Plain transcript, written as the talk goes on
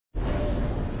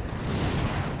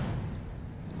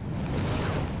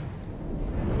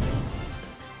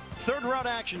Third round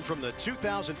action from the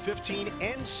 2015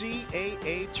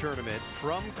 NCAA tournament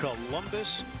from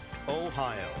Columbus,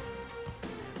 Ohio.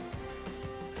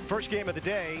 First game of the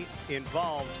day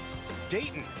involved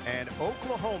Dayton and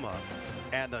Oklahoma,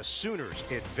 and the Sooners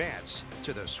advance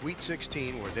to the Sweet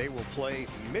 16 where they will play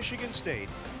Michigan State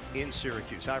in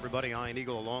Syracuse. Hi everybody, Ian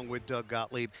Eagle along with Doug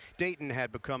Gottlieb. Dayton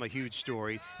had become a huge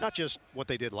story, not just what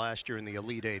they did last year in the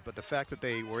Elite Eight, but the fact that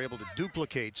they were able to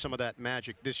duplicate some of that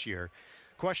magic this year.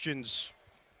 Questions,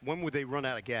 when would they run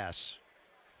out of gas?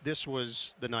 This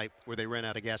was the night where they ran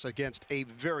out of gas against a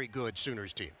very good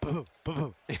Sooners team.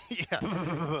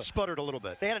 Yeah, sputtered a little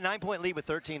bit. They had a 9-point lead with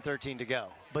 13:13 to go.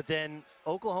 But then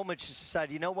Oklahoma just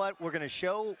decided, you know what, we're going to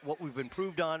show what we've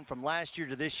improved on from last year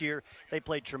to this year. They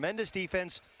played tremendous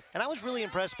defense, and I was really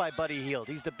impressed by Buddy Hield.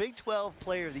 He's the Big 12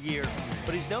 Player of the Year,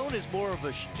 but he's known as more of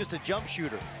just a jump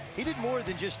shooter. He did more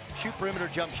than just shoot perimeter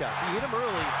jump shots. He hit them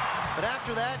early, but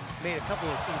after that, made a couple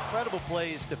of incredible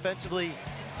plays defensively.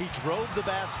 He drove the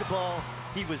basketball.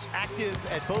 He was active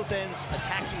at both ends,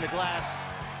 attacking the glass.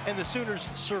 And the Sooners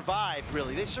survived,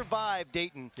 really. They survived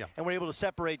Dayton and were able to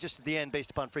separate just at the end based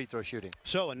upon free throw shooting.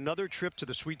 So another trip to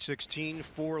the Sweet 16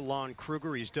 for Lon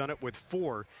Kruger. He's done it with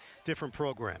 4 different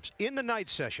programs. In the night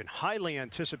session, highly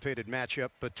anticipated matchup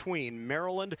between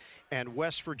Maryland and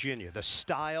West Virginia. The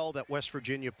style that West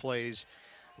Virginia plays,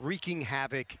 wreaking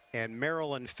havoc, and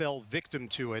Maryland fell victim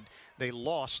to it. They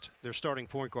lost their starting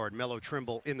point guard, Melo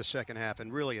Trimble, in the second half,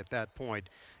 and really at that point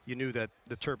you knew that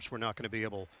the Terps were not going to be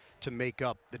able to make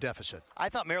up the deficit. I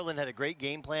thought Maryland had a great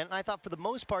game plan, and I thought for the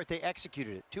most part they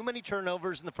executed it. Too many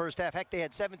turnovers in the first half. Heck, they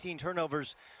had 17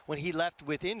 turnovers when he left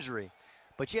with injury.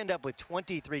 But you end up with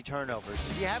 23 turnovers.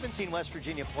 If you haven't seen West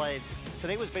Virginia play,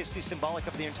 today was basically symbolic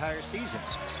of the entire season.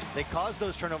 They caused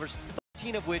those turnovers,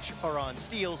 13 of which are on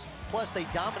steals, plus they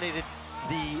dominated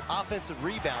the offensive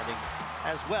rebounding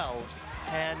as well.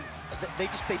 And they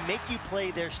make you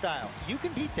play their style. You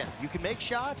can beat them. You can make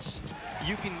shots.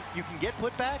 You can get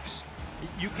putbacks.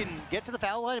 You can get to the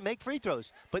foul line and make free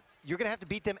throws. But you're going to have to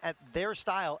beat them at their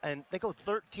style. And they go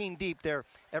 13 deep. They're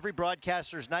every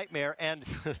broadcaster's nightmare and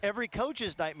every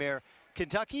coach's nightmare.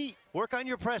 Kentucky, work on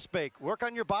your press break, work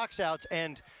on your box outs,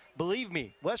 and believe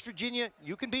me, West Virginia,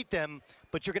 you can beat them,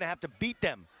 but you're going to have to beat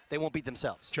them. They won't beat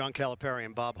themselves. John Calipari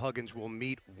and Bob Huggins will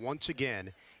meet once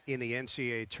again in the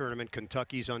NCAA tournament.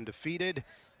 Kentucky's undefeated.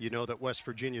 You know that West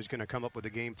Virginia is going to come up with a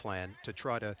game plan to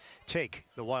try to take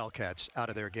the Wildcats out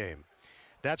of their game.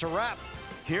 That's a wrap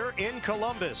here in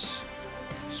Columbus.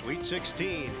 Sweet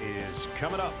 16 is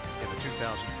coming up in the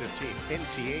 2015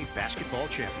 NCAA Basketball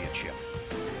Championship.